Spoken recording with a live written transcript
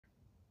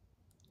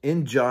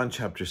in John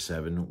chapter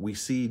 7, we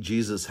see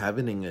Jesus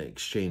having an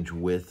exchange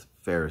with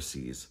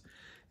Pharisees,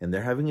 and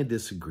they're having a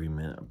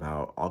disagreement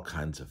about all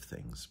kinds of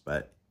things.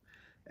 But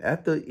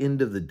at the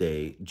end of the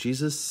day,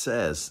 Jesus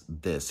says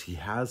this. He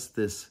has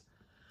this,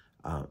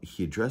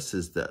 he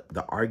addresses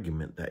the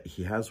argument that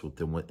he has with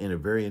them in a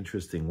very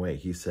interesting way.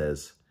 He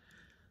says,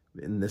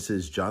 and this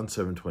is John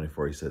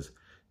 7:24, he says,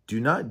 "Do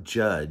not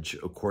judge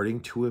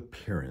according to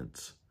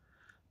appearance,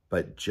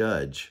 but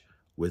judge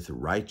with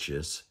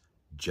righteous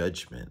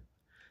judgment."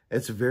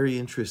 It's a very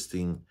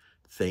interesting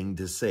thing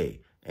to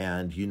say.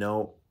 And, you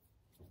know,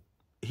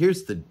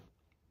 here's the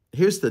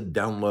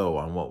down low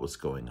on what was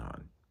going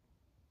on.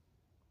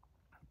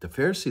 The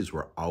Pharisees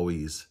were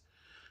always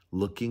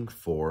looking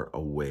for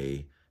a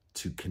way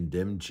to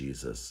condemn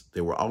Jesus.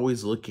 They were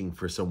always looking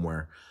for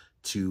somewhere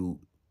to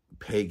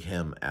peg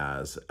him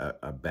as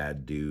a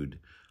bad dude.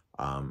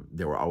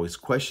 They were always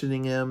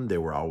questioning him. They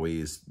were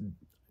always,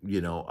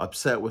 you know,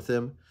 upset with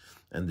him.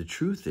 And the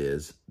truth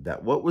is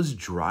that what was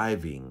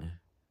driving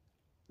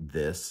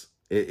this,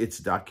 it's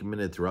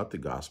documented throughout the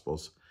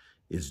Gospels,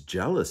 is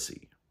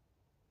jealousy.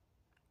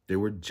 They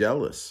were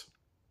jealous.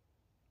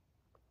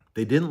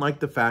 They didn't like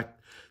the fact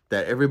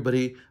that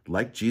everybody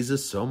liked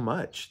Jesus so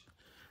much,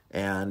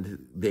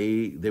 and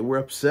they were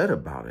upset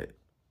about it.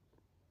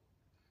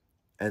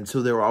 And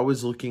so they were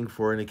always looking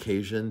for an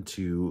occasion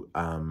to,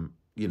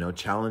 you know,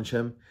 challenge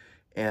him.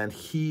 And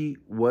he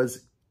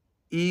was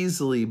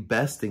easily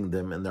besting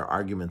them in their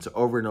arguments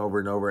over and over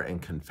and over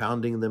and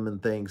confounding them in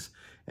things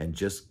and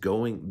just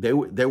going, they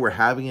were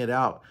having it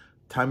out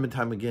time and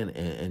time again.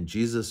 And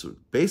Jesus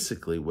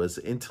basically was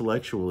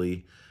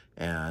intellectually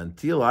and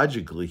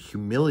theologically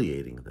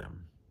humiliating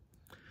them.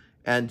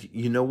 And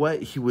you know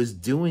what? He was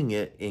doing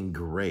it in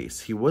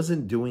grace. He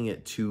wasn't doing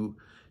it to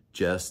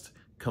just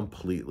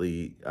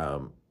completely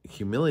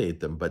humiliate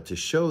them, but to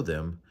show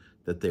them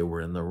that they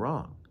were in the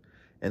wrong.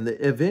 And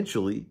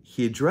eventually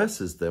he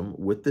addresses them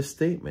with this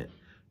statement: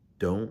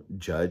 don't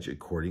judge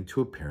according to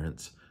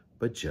appearance,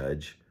 but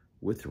judge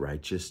with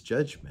righteous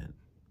judgment.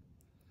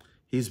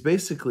 He's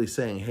basically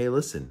saying, hey,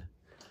 listen,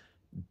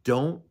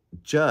 don't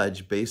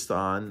judge based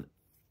on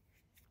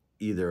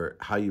either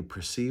how you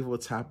perceive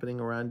what's happening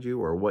around you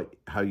or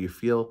how you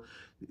feel.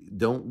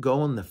 Don't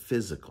go on the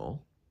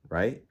physical,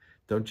 right?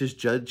 Don't just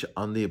judge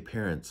on the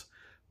appearance,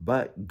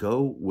 but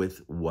go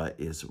with what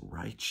is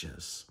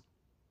righteous.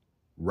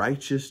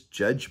 Righteous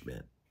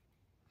judgment.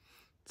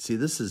 See,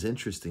 this is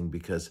interesting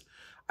because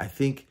I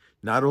think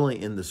not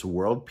only in this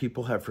world,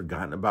 people have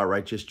forgotten about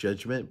righteous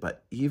judgment,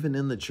 but even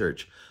in the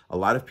church, a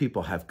lot of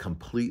people have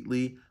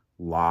completely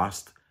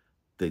lost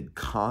the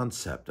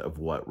concept of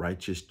what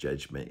righteous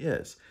judgment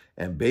is.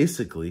 And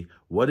basically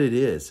what it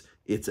is,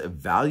 it's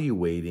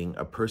evaluating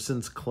a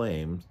person's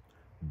claims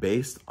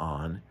based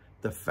on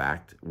the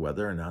fact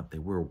whether or not they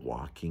were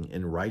walking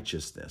in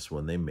righteousness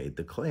when they made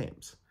the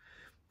claims,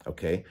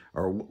 okay?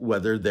 Or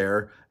whether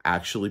they're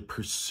actually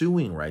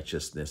pursuing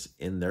righteousness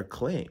in their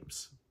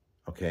claims,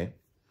 okay?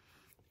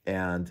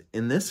 And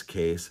in this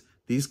case,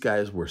 these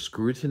guys were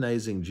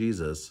scrutinizing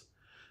Jesus,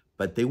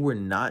 but they were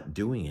not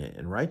doing it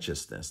in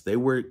righteousness.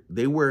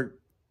 They're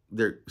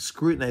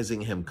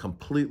scrutinizing him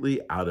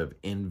completely out of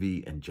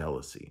envy and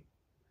jealousy.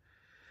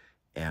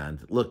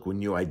 And look,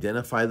 when you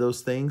identify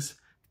those things,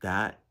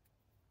 that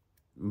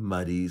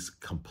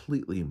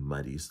completely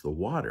muddies the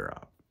water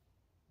up.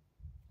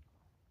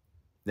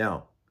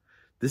 Now,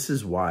 this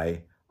is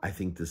why I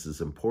think this is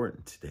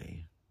important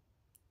today,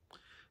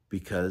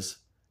 because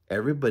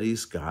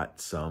everybody's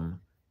got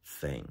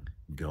something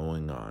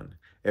going on.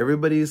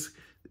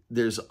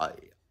 There's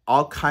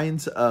all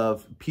kinds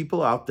of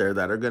people out there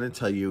that are going to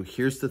tell you,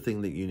 here's the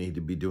thing that you need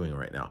to be doing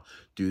right now.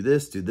 Do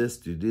this, do this,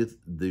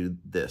 do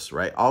this,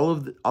 right? All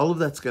of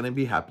that's going to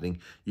be happening.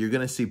 You're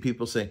going to see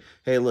people saying,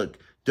 hey, look,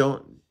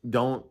 don't,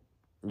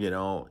 you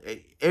know,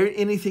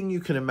 anything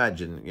you can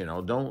imagine, you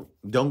know,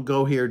 don't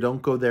go here,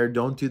 don't go there,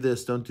 don't do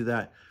this, don't do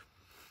that.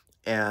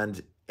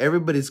 And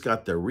everybody's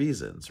got their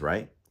reasons,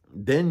 right?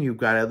 Then you've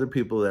got other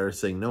people that are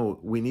saying, no,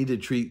 we need to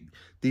treat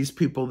these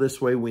people this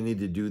way. We need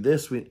to do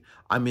this.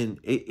 I mean,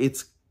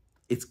 it's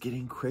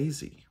getting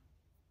crazy.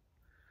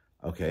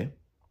 Okay.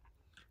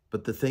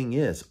 But the thing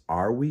is,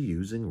 are we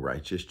using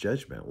righteous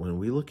judgment? When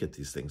we look at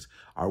these things,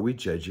 are we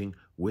judging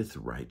with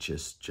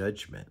righteous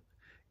judgment?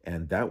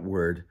 And that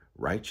word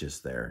righteous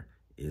there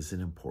is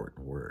an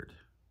important word.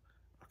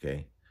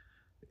 Okay.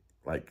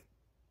 Like,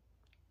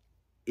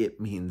 it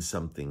means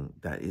something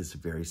that is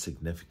very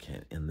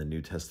significant in the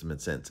New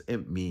Testament sense.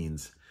 It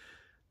means,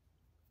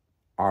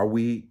 are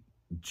we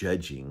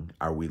judging?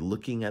 Are we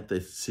looking at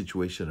the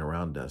situation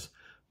around us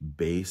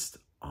based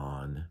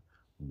on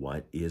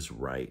what is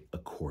right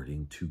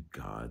according to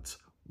God's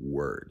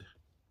word?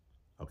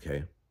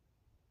 Okay?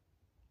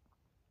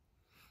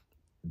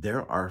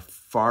 There are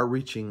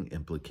far-reaching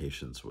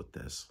implications with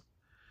this.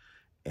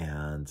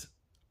 And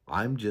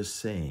I'm just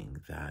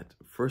saying that,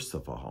 first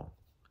of all,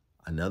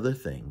 another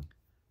thing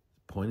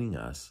pointing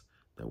us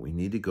that we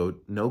need to go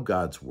know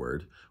God's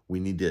word. We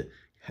need to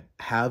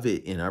have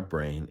it in our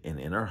brain and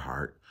in our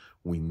heart.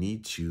 We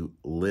need to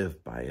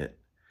live by it.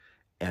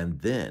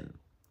 And then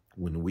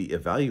when we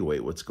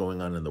evaluate what's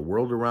going on in the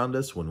world around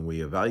us, when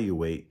we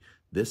evaluate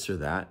this or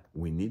that,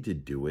 we need to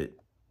do it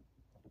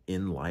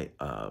in light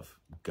of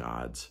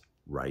God's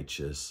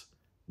righteous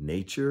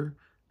nature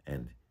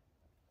and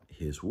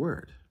his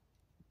word,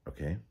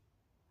 okay?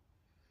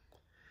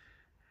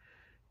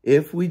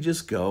 If we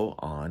just go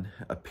on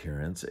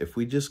appearance, if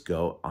we just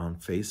go on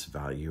face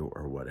value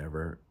or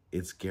whatever,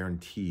 it's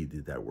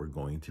guaranteed that we're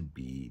going to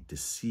be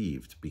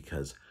deceived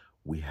because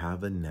we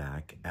have a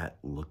knack at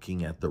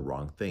looking at the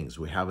wrong things.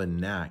 We have a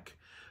knack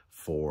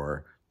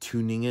for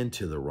tuning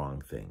into the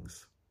wrong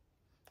things.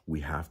 We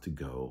have to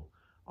go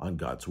on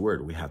God's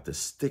word. We have to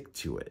stick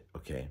to it,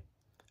 okay?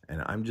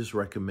 And I'm just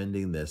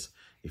recommending this.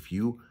 If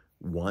you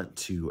want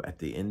to, at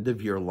the end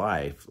of your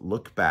life,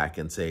 look back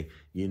and say,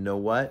 you know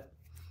what?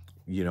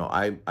 You know,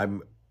 I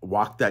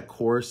walked that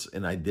course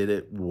and I did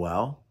it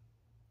well.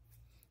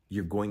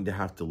 You're going to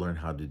have to learn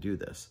how to do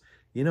this.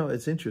 You know,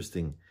 it's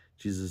interesting.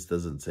 Jesus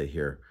doesn't say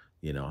here,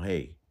 you know,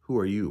 hey, who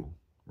are you,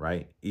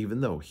 right? Even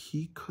though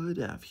he could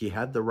have, he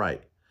had the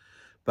right.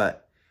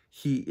 But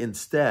he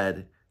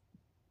instead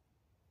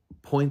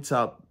points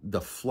out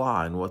the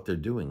flaw in what they're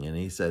doing. And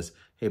he says,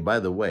 hey, by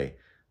the way,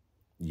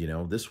 you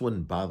know, this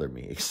wouldn't bother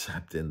me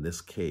except in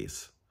this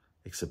case,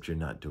 except you're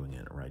not doing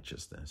it in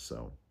righteousness.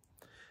 So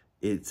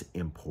it's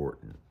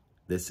important.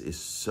 This is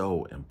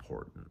so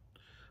important.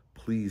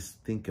 Please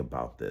think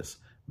about this.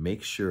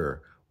 Make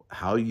sure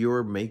how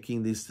you're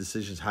making these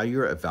decisions, how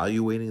you're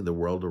evaluating the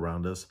world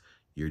around us,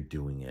 you're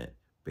doing it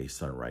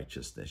based on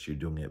righteousness. You're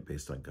doing it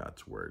based on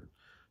God's word.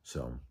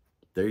 So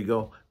there you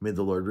go. May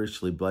the Lord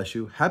richly bless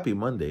you. Happy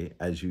Monday,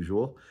 as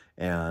usual.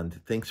 And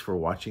thanks for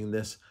watching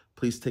this.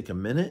 Please take a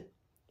minute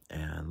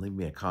and leave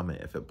me a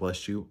comment if it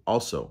blessed you.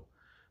 Also,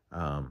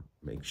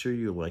 make sure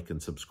you like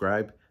and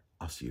subscribe.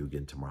 I'll see you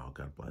again tomorrow.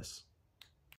 God bless.